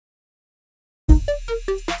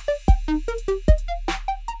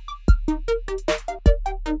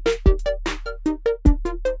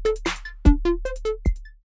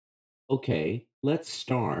Okay, let's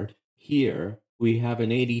start. Here, we have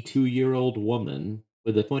an 82-year-old woman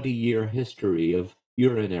with a 20-year history of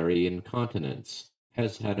urinary incontinence,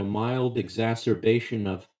 has had a mild exacerbation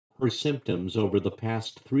of her symptoms over the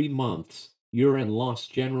past 3 months. Urine loss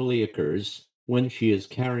generally occurs when she is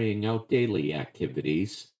carrying out daily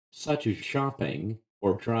activities, such as shopping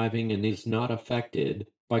or driving, and is not affected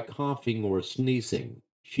by coughing or sneezing.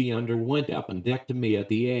 She underwent appendectomy at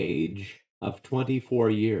the age of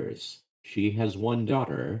 24 years. She has one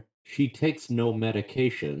daughter. She takes no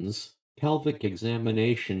medications. Pelvic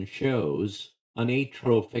examination shows an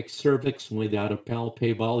atrophic cervix without a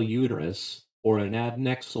palpable uterus or an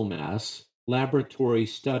adnexal mass. Laboratory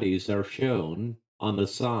studies are shown on the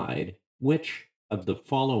side. Which of the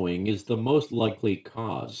following is the most likely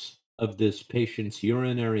cause of this patient's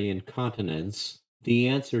urinary incontinence? The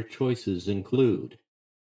answer choices include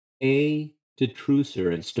A.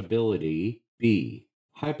 Detrusor instability. B.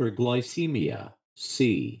 Hyperglycemia.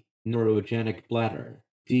 C. Neurogenic bladder.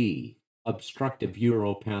 D. Obstructive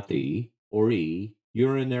uropathy. Or E.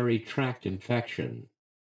 Urinary tract infection.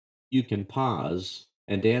 You can pause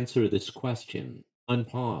and answer this question.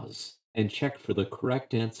 Unpause and check for the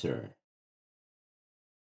correct answer.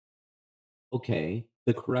 Okay,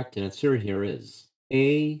 the correct answer here is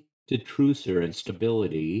A. Detrusor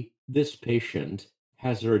instability. This patient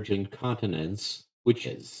has urgent incontinence, which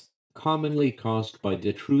is commonly caused by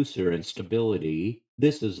detrusor instability.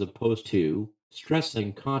 This is opposed to stress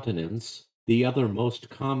incontinence, the other most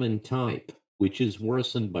common type, which is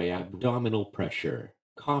worsened by abdominal pressure,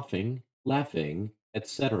 coughing, laughing,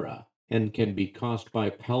 etc., and can be caused by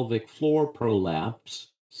pelvic floor prolapse,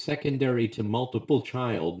 secondary to multiple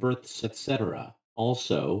childbirths, etc.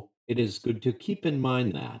 Also, it is good to keep in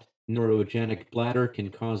mind that neurogenic bladder can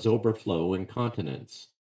cause overflow incontinence.